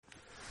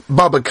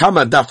Bava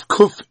Kamma Daf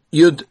Kuf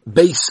Yud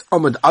Base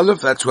Omid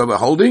Aleph. That's where we're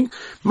holding.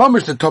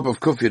 Mama's the top of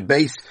Kuf Yud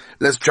Base.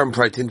 Let's jump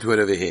right into it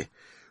over here.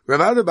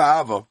 Ravada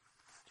Ba'ava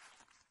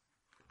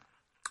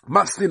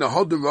Maslina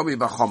Hodu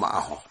Bava Kamma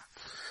Aho.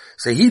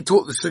 So he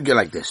taught the sugya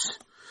like this.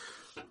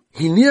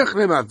 What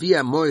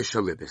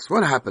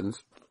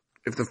happens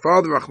if the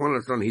father Rahman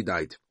al-Islam, he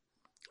died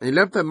and he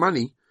left them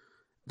money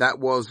that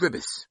was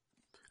ribis?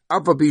 They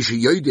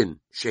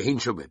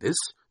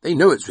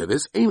know it's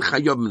ribis.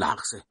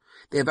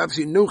 They have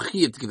absolutely no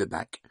chiyuv to give it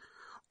back.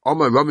 What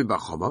does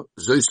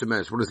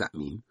that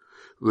mean?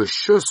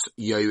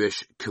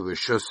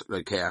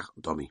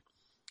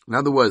 In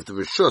other words, the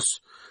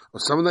rishus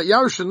of someone that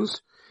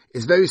yarshans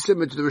is very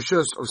similar to the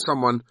rishus of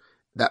someone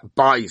that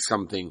buys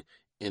something.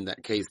 In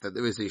that case, that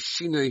there is a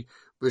shinui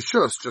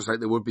rishus, just like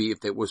there would be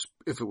if it was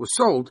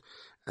sold,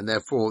 and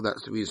therefore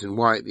that's the reason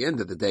why at the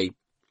end of the day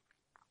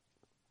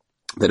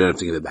they don't have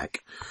to give it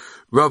back.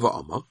 Rava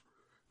Amma.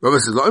 Rava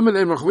says, I'll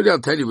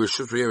tell you,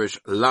 Rishus Yeresh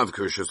love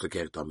Rishus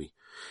Lekech Dami.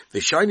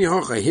 The shiny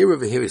hocha here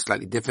over here is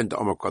slightly different. The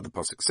Omar Kod, the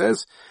Pasuk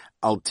says,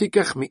 Al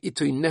tikach mi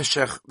itui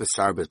neshech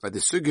v'sarbes. By the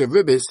sugi of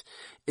ribis,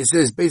 it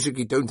says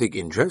basically don't take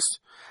interest.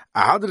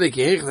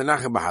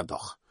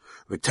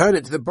 Return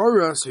it to the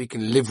borrower so he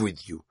can live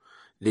with you.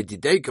 So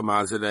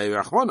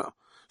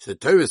the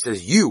Torah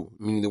says you,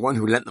 meaning the one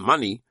who lent the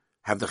money,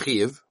 have the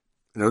chiyuv,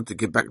 to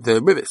give back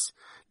the ribis.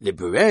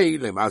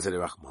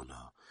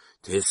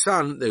 To his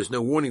son, there's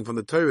no warning from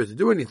the Torah to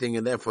do anything,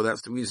 and therefore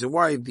that's the reason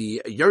why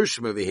the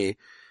Yerushim over here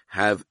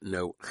have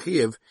no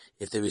chiyuv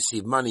if they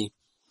receive money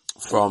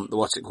from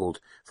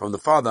from the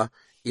father,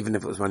 even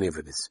if it was money of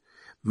ribis.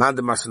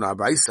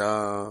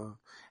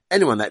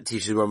 Anyone that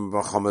teaches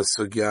Bava Kamma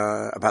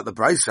sugya about the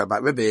brisa,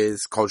 about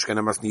ribis, kol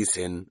shkena mas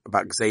nisin,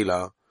 about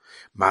gzela,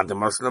 Bava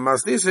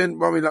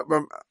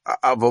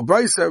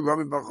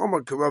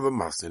Kamma kerava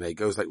masin. It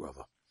goes like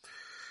Rava.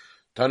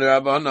 Tanu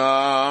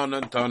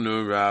Rabbanan,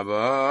 Tanu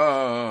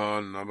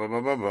Rabbanan,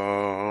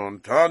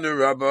 Tanu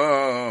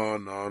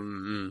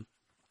Rabbanan.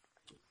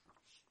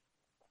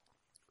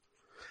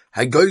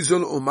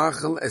 Hagoizon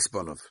umachel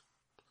esponov.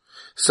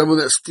 Someone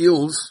that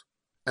steals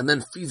and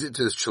then feeds it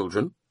to his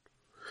children.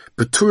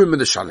 Beturim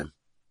and the shalim.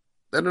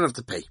 They don't have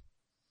to pay.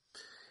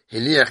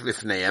 Hiliach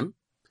lifneim.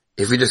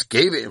 If he just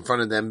gave it in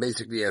front of them,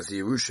 basically as a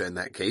Yerusha in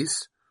that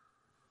case.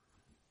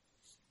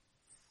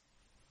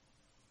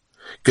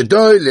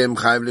 Gedolim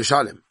chayv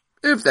l'shalim.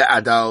 If they're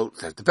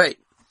adults, they have to pay.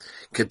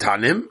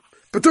 Ketanim,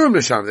 beturim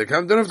l'shalim. They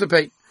don't have to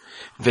pay.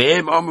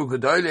 Ve'em amu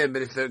gedolim.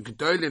 But if the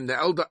gedolim,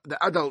 the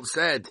adult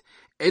said,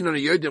 Ein on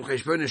yodim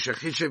cheshbon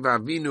shechishe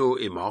v'avinu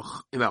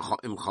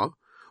imcha.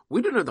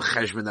 We don't know the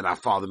cheshbon that our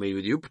father made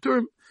with you.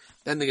 Beturim.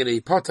 Then they're going to be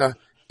potter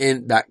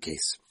in that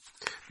case.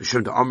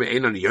 Whoa.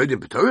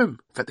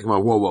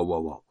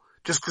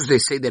 Just because they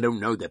say they don't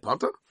know they're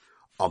potter?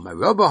 In the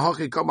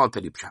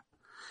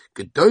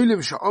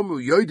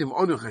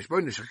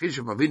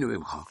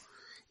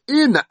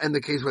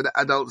case where the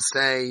adults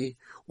say,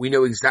 we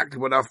know exactly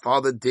what our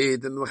father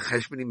did and the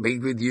cheshbon he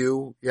made with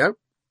you, yeah?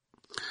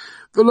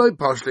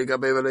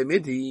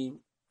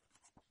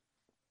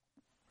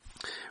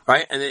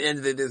 Right, and at the end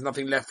of it, there's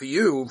nothing left for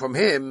you from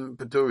him,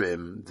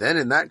 Peturim. Then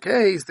in that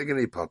case, they're going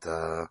to be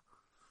potter.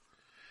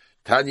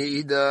 Tanya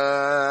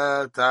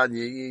Idach.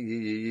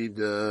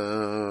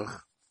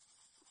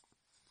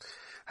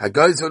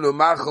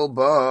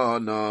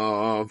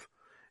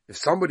 If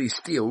somebody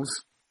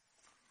steals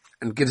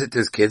and gives it to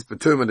his kids,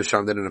 Peturim and the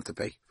Sham, they don't have to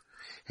pay.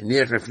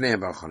 If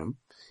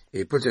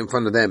he puts it in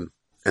front of them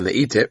and they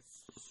eat it,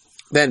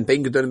 then they're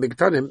going to be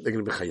chayavim.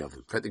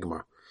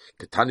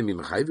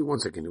 One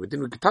second, we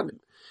didn't with Ketanim.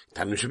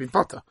 Ketanim should be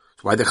potter.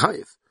 So why the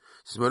chayiv?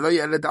 It's a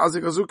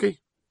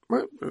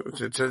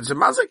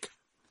mazik.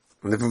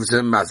 And if it was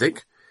a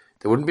mazik,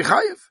 they wouldn't be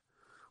chayiv.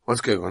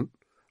 What's going on?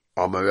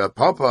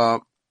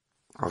 Papa.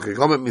 Okay,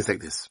 comment means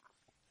like this.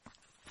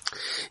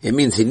 It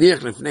means he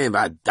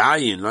about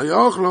dying.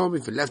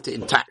 If he left it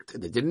intact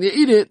and they didn't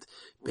eat it,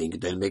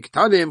 then they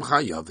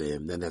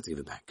have to give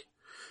it back.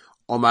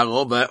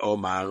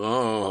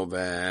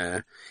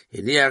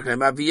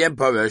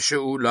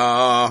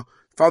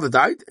 Father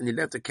died and he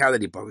left a cow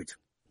that he buried.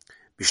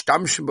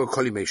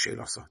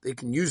 They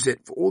can use it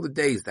for all the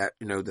days that,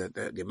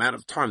 the amount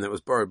of time that was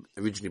buried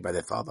originally by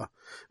their father.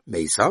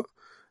 Mesa.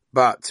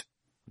 But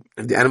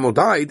if the animal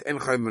died, they're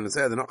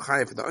not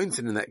chayav for the own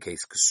sin in that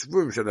case.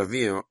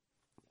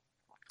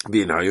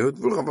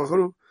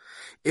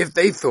 If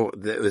they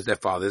thought that it was their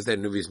father's, they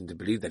had no reason to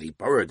believe that he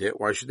buried it.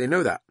 Why should they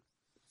know that?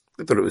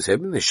 They thought it was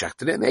him and they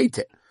shachted it and they ate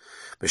it.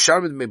 But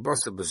Sharmid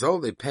Mebasa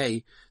Bazol, they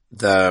pay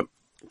the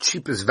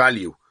cheapest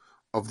value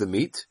of the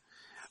meat.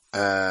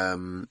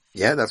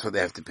 That's what they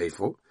have to pay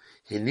for.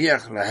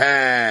 Hiniach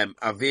lahem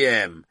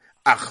aviem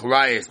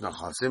achrayis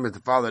nachasim. If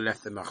the father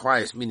left them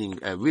achrayis, meaning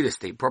real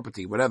estate,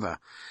 property, whatever,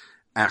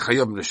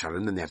 chayom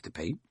l'shalim, then they have to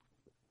pay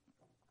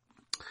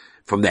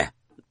from there,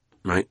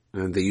 right?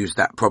 And they use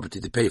that property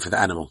to pay for the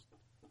animal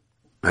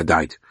that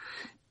died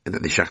and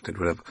that they shachted,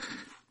 whatever.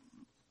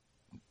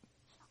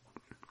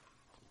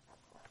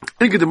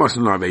 Ike de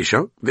Masan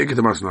Arvesha, Vike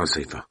de Masan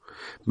Sefer.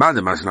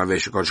 Mada Masan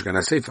Arvesha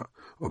Koshkan Sefer,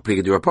 or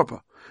Pliga de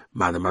Papa.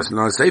 Mada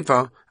Masan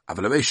Sefer,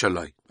 Avalavesha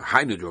Lai.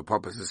 Hainu de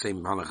Papa is the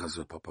same Malach as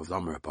a Papa of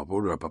Dhamma, Papa,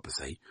 or Papa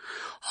say.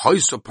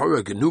 Hoysa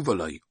Pora Genuva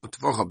Lai,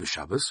 Utvocha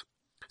B'Shabbos.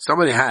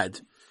 Somebody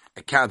had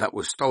a cow that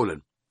was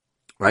stolen,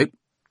 right?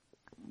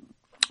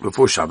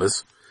 Before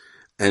Shabbos,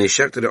 and he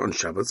shechted it on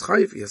Shabbos.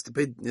 Chayiv, he has to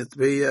pay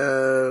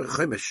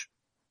Chaimish.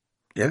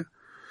 Yeah?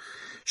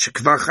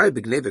 Shekvar Chayiv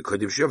b'Gneva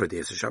Kodim Shiyova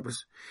Deis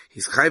Shabbos.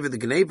 He's Chayiv the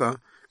Gneva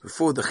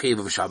before the Chayiv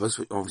of Shabbos,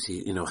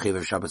 obviously, Chayiv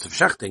of Shabbos of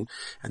Shechting,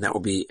 and that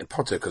will be a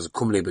potter because of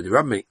Kumle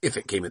B'Dirabmi, if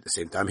it came at the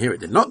same time. Here it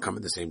did not come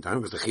at the same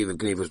time because the Chayiv of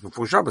Gneva was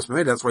before Shabbos.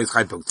 Maybe that's why he's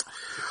Chayiv.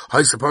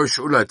 How suppose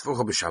Shula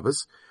Tvocha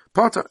b'Shabbos?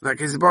 Potter, in that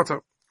case, is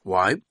Potter.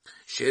 Why?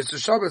 She is the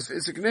Shabbos,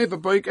 it's a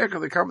Gneva, Boik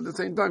Eka, they come at the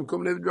same time.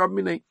 Kumle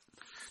B'Dirabmi.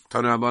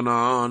 Tanu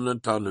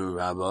Rabbanon, Tanu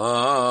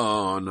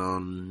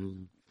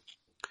Rabbanon.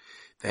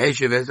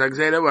 Ve'eshiv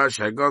esagzera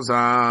v'asher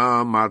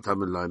gozal, Mata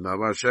Milay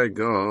v'asher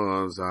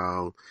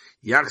gozal,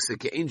 Yachse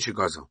ke'in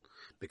shegozal.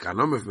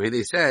 B'kanom of me,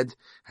 they said,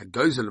 had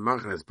gozel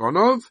l'machnes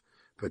bonov,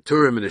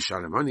 Paturim in the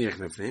shalom, Hani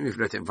echnefneim, if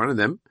you let it in front of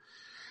them,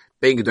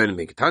 Bein gedolim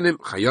bein ketanim,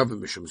 Chayavim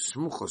mishum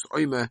smuchos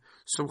oime,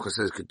 Sumchos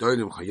says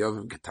gedolim,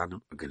 Chayavim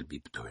ketanim, are going to be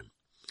Paturim.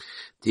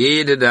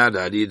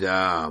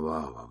 Di-da-da-da-di-da,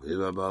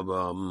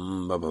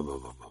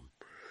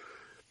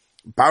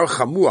 Bava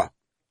Kamma,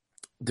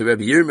 the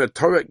Rabbi Yirmiyah,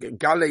 Torah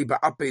Galei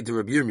Ba'ape the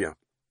Rabbi Yirmiyah.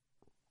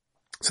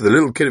 So the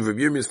little kid of Rabbi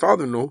Yirmiyah's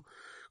father-in-law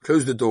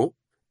closed the door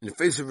in the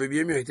face of Rabbi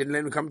Yirmiyah. He didn't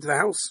let him come to the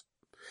house.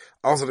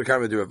 Also the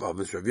camera to Rav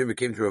Avin. So Rabbi Yirmiyah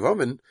came to Rav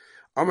Avin.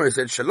 Amar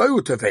said,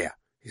 Shaloyu Taveya.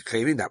 He's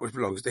claiming that which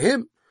belongs to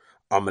him.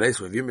 Amar,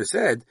 so Rabbi Yirmiyah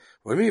said,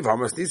 what do you mean,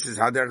 Vamas, this is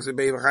how they're going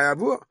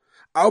to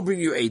I'll bring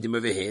you Adim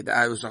over here that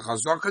I was a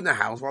chazak in the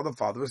house while the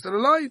father was still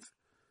alive.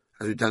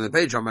 As we turn the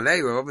page, Amar,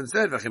 Rav Avin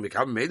said, Vachim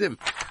become Adim.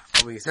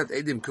 When he said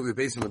Edim could be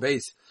based on the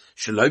base,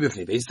 Shaloi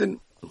b'fnei Beistin,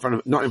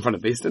 not in front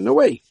of Beistin, no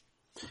way.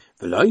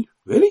 V'loi,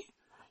 really?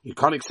 You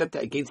can't accept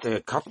that against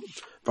a couple?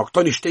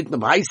 V'aktoni steht in the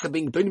Breise,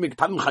 being doni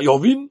mektanim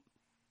chayovim?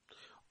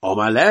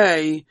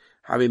 Omalei,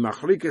 havi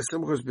machlike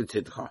simchos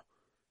b'tzidcha.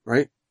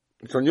 Right?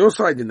 It's on your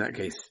side in that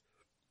case.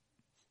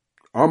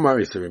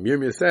 Omar, so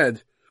Yirmiyah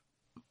said,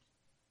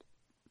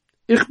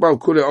 Ich bal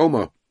kule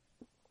Omar,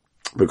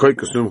 v'koi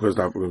kasumchos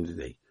dafugim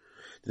today.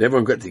 Did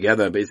everyone get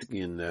together basically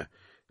in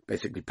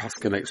basically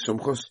paskin like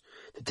sumchos,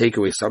 to take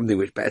away something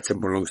which better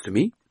belongs to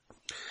me.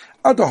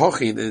 Other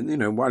hochi,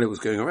 while it was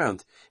going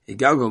around, it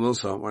galgam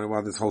also,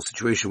 while this whole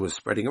situation was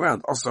spreading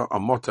around, also a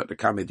motto the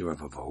kamed of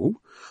Avahu.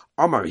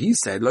 Amar, he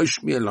said, Lo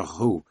shmiya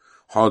lahu,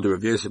 harder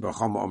of Yosef, Bava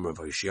Kamma, Amar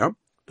Vayishya,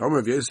 the Amar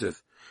of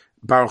Yosef,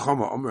 Bava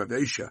Kamma, Amar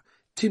Vayishya,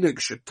 Tinuk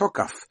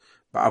shetokaf,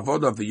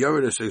 ba'avodah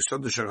v'yored so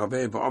sodash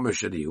raveh v'amar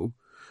shadihu.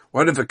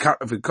 What if a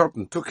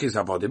cotton took his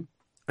avodim,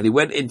 and he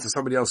went into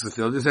somebody else's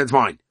field and said, it's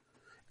mine.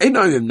 We're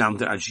not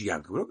going to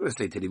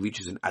stay till he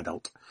reaches an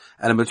adult.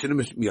 And I'm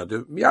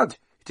miyad.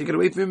 Take it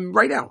away from him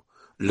right now.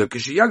 Look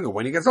at younger.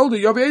 When he gets older,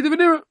 you'll be Eidim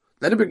Venera.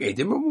 Let him bring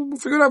Eidim and we'll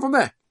figure it out from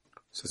there.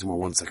 Says, well,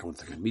 one second.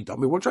 Me, don't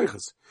me, one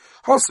shaykhs.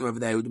 Hossam over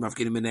there, we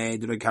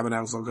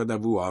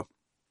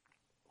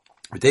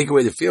take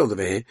away the field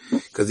over here,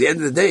 because at the end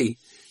of the day,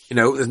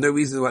 there's no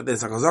reason why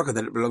there's a chazaka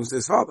that it belongs to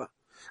his father.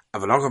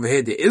 Avalok over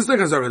here, there is the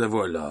chazaka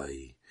davur.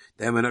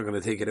 Then we're not going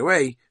to take it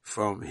away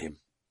from him.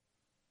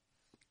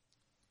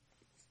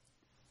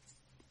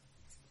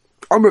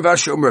 Omer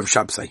Vashi, Omer of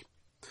Shabsai.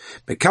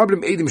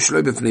 Mekablim Eidim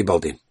Shloi b'fnei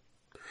Baldin.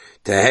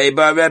 Tehei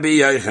ba Rabbi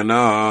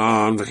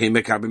Yochanan, v'chim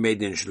mekablim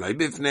Eidim Shloi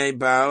b'fnei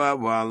Bala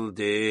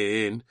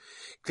Waldin.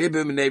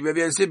 Klibim b'nei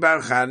Rabbi Yosef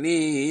bar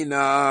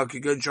Chanina, ki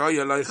gojoy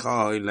aloi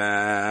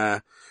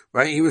choyle.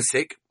 Right, he was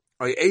sick.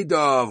 Oy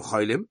Eidav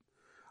choylim.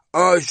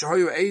 Oy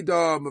shoyu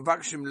Eidav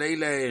mevakshim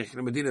leilech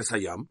l'Medina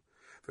Sayam.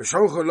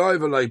 V'shoch aloi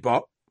v'loi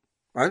ba.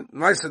 Right,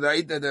 nice that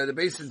the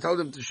basin told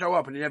him to show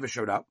up and he never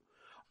showed up.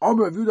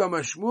 Omer Yehuda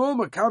Mashmuel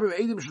Makabim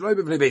Eidim Shloi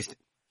b'fnei Beistin.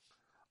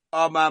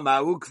 Omer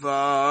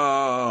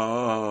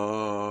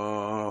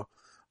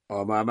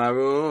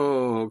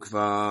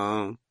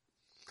Marukva.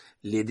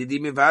 Lididi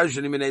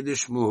Mivajani Menei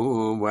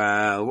Shmuel.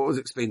 Well, what was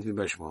explained to me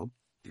by Shmuel?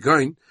 You're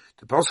going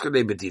to Paschal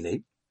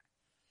Bedine.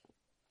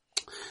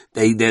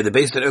 The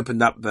Beistin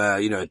opened up,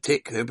 a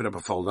tick, they opened up a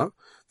folder.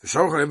 For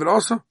Shochan even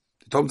also,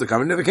 they told him to come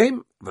and never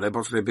came. But they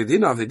Paschal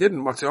Bedine, if they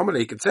didn't, what's the Omer?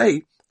 He could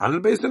say, I'm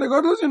the Beistin I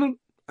got,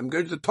 I'm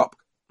going to the top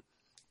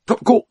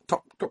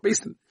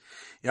basin.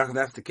 Yeah, if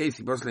that's the case,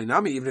 he was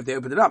nami, even if they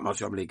opened it up,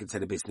 Moshe could say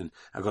the basin,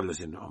 Hagodol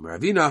in Omer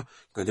Avina,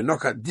 going to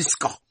knock out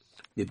Diska,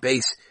 the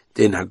base,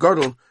 then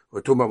Hagodol,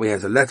 we're talking about when he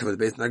has a letter for the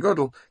basin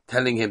Hagodol,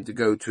 telling him to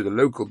go to the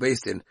local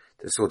basin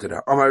to sort it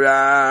out. Omer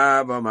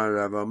Rav.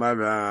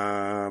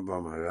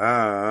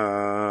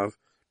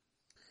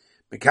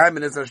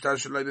 Mekayim is a star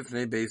shaloi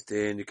b'fnei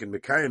basin, you can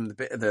Mekayim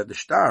the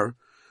star,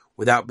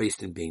 without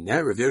basin being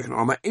there. Rav Yochanan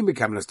Omer, in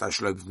Mekayim a star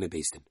shaloi b'fnei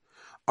basin.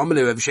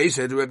 Amalei Rav Shei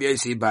said, Rav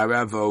Yosef bar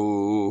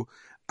Ravo.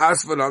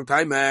 Ask for a long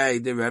time,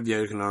 the Rav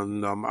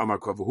Yochanan Amar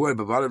Kovu Hu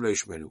Bavalav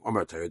Leishmenu.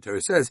 Amar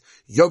Torah says,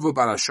 Yovu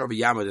Balashavi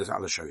Yamad is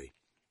Alashavi.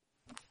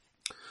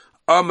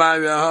 Oh my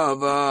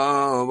Rava,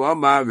 oh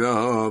my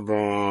Rava,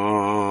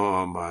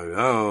 oh my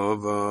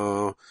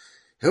Rava.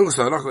 Hilchos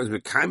halacha is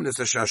mekayim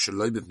nesasha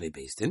shaloi b'vnei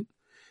beis din.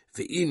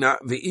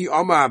 V'i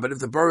Omar, but if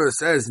the borough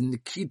says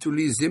Nikitu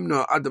li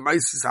zimna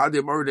adamaisis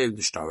hadim oredev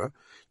the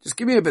just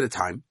give me a bit of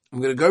time.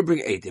 I'm going to go bring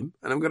Edim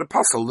and I'm going to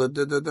puzzle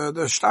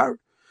the shtar.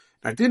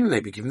 I didn't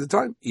be given the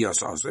time.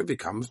 Also, if it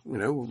comes,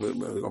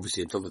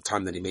 obviously until the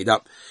time that he made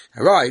up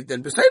arrived,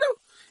 then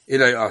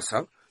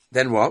Beseda.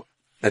 Then what?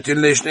 We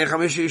wait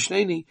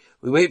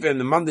for him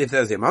the Monday,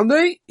 Thursday,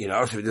 Monday.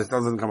 Also if it just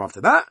doesn't come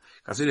after that,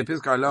 then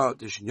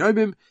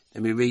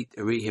we rate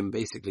him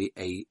basically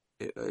a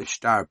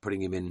shtar,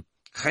 putting him in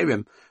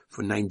Chayrim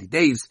for 90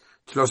 days.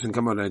 For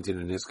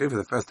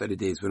the first 30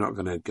 days, we're not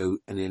going to go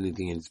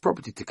anything in his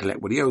property to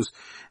collect what he owes.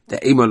 The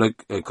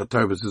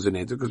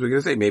because we're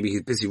going to say maybe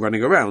he's busy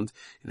running around,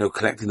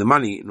 collecting the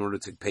money in order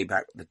to pay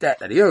back the debt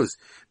that he owes.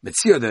 But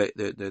see,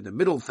 the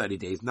middle 30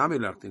 days,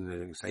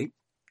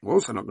 we're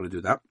also not going to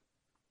do that.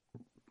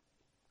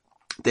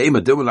 Because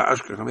we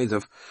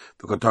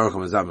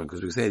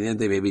say at the end of the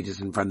day, maybe he just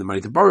didn't find the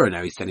money to borrow.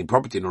 Now he's selling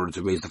property in order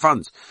to raise the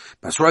funds.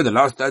 But the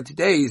last 30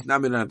 days,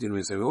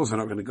 we're also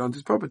not going to go into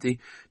his property.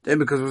 Then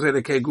because we'll say,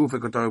 okay, because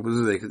at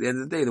the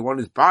end of the day, the one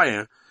who's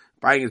buying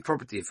his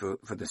property for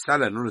the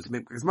seller in order to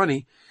make his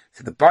money.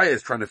 So the buyer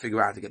is trying to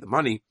figure out how to get the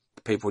money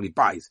to pay for what he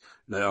buys.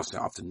 Also,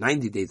 after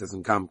 90 days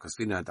doesn't come,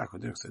 so then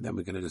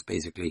we're going to just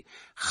basically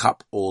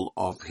chop all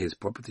of his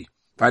property.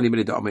 That's if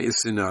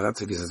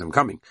he says I'm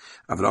coming.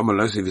 If he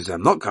says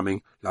I'm not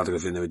coming, then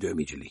we do it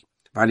immediately.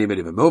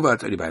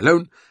 It's only by a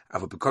loan.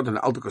 When it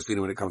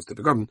comes to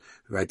Pekoton,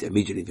 we write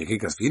immediately.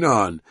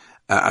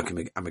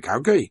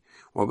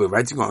 What we're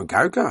writing on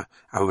Karka,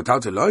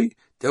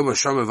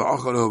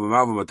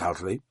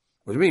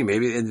 what do you mean?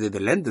 Maybe the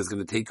lender is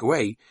going to take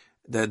away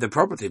the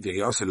property. If he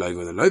also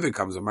when the loiver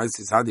comes and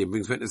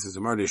brings witnesses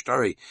to murder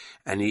story,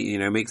 and he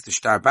makes the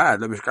shtar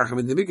bad, he's not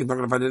going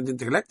to find anything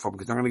to collect from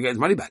because he's not going to get his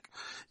money back.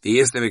 But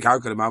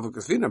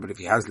if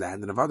he has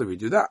land and a father, we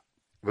do that.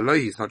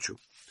 It's not true.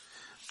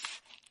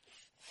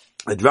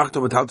 We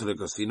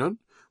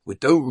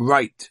don't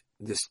write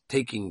this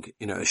taking,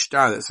 a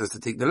shtar that says to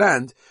take the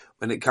land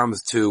when it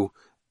comes to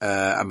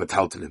a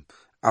metaltalim.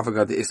 I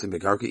forgot the islam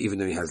bekarka, even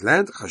though he has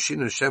land.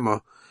 Chashina shema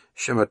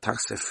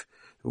taksef.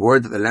 The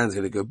word that the land is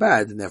going to go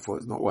bad, and therefore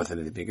it's not worth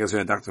anything. Because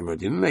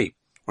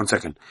one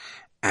second.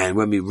 And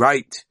when we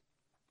write,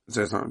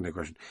 so it's not a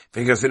question.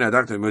 And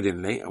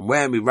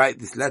when we write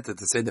this letter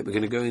to say that we're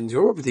going to go into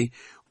your property,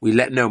 we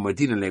let know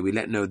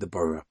the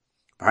borough.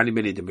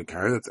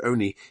 That's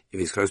only if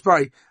he's close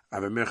by.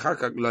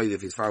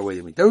 If he's far away,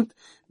 then we don't.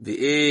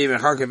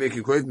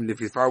 If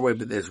he's far away,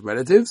 but there's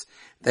relatives,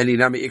 then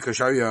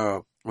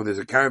or there's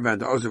a caravan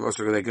that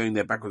also they're going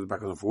there backwards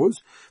and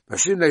forwards. They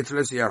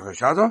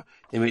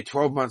wait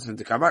 12 months for them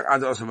to come back,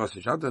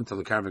 until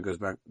the caravan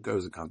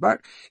goes and comes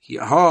back.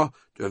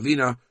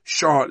 Ravina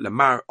Shah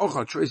Lamar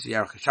Ocha Tracy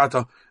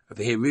Yarchashata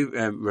over here,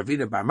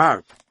 Ravina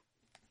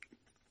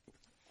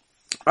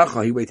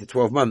Bamar. He waited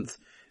 12 months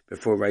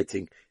before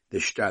writing the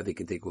shtar. They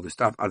can take all the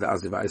stuff. Other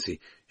Azivasi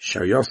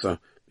Sharyosa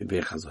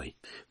Bibechazai.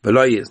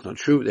 Belay, it's not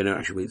true. They don't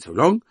actually wait so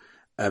long.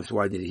 So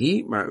why did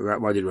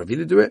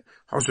Ravina do it?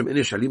 Hosam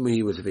Inish Alima,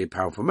 he was a very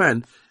powerful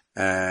man,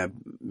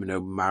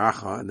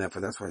 Maracha, and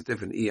therefore that's why it's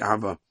different. If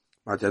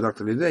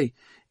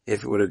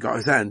it would have got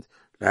his hand,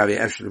 he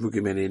never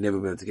been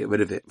able to get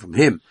rid of it from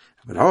him.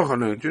 But over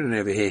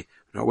here,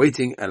 not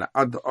waiting, but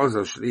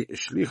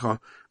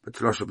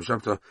till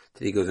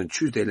he goes on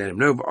Tuesday, let him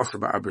know, but also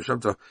about Abba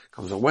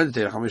comes on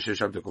Wednesday,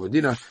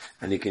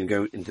 and he can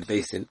go into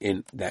basin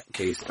in that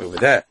case over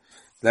there.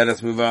 Let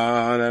us move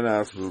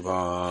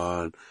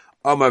on.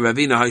 Omar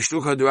Ravina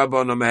Haishlucha du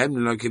Rabban Omahem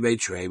L'Kibei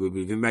Trey will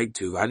be made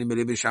to Hani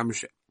Meli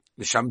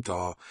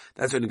B'Shamta.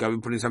 That's when the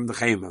government putting some of the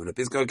Chaim of the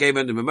Pisco came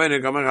and the Memona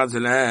Gamar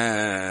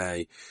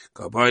Hazalei.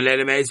 Kaboy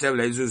Lele Meisev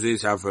Lezuzi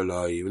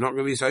Safreloi. You're not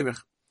going to be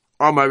Soimech.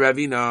 Omar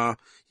Ravina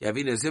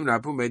Yavina Zimna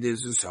Pume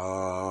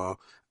Dezusa.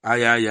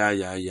 Ay.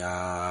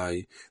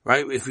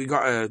 Right? If we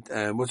got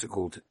what's it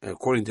called?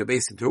 According to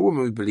basin to a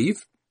woman, we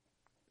believe.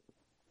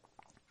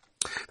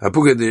 The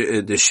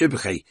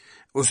Shibchei,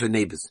 also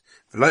neighbors.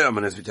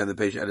 As we turn the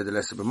page, added the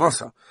lesser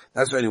b'masa.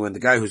 That's only when the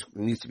guy who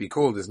needs to be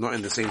called is not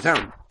in the same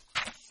town.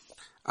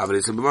 But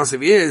it's a b'masa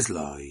if he is,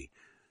 lie.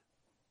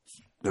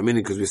 No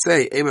meaning because we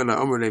say,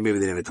 maybe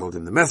they never told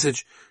him the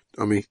message.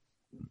 They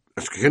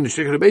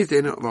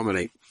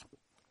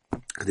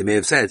may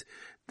have said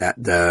that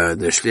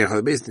the shliach of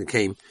the basin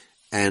came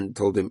and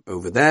told him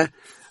over there.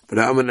 But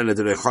above the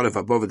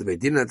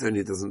Beidin, that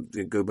only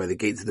doesn't go by the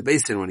gate to the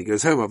basin when he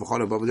goes home.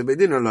 Above the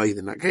Beidin,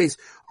 in that case,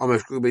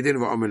 because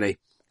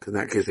in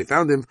that case they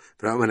found him.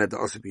 But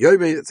that's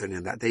only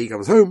on that day he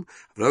comes home.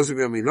 But also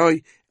maybe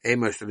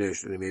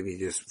he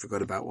just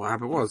forgot about what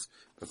happened was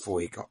before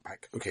he got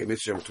back. Okay,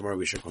 tomorrow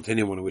we shall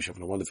continue. I want to wish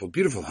everyone a wonderful,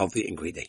 beautiful, healthy, and great day.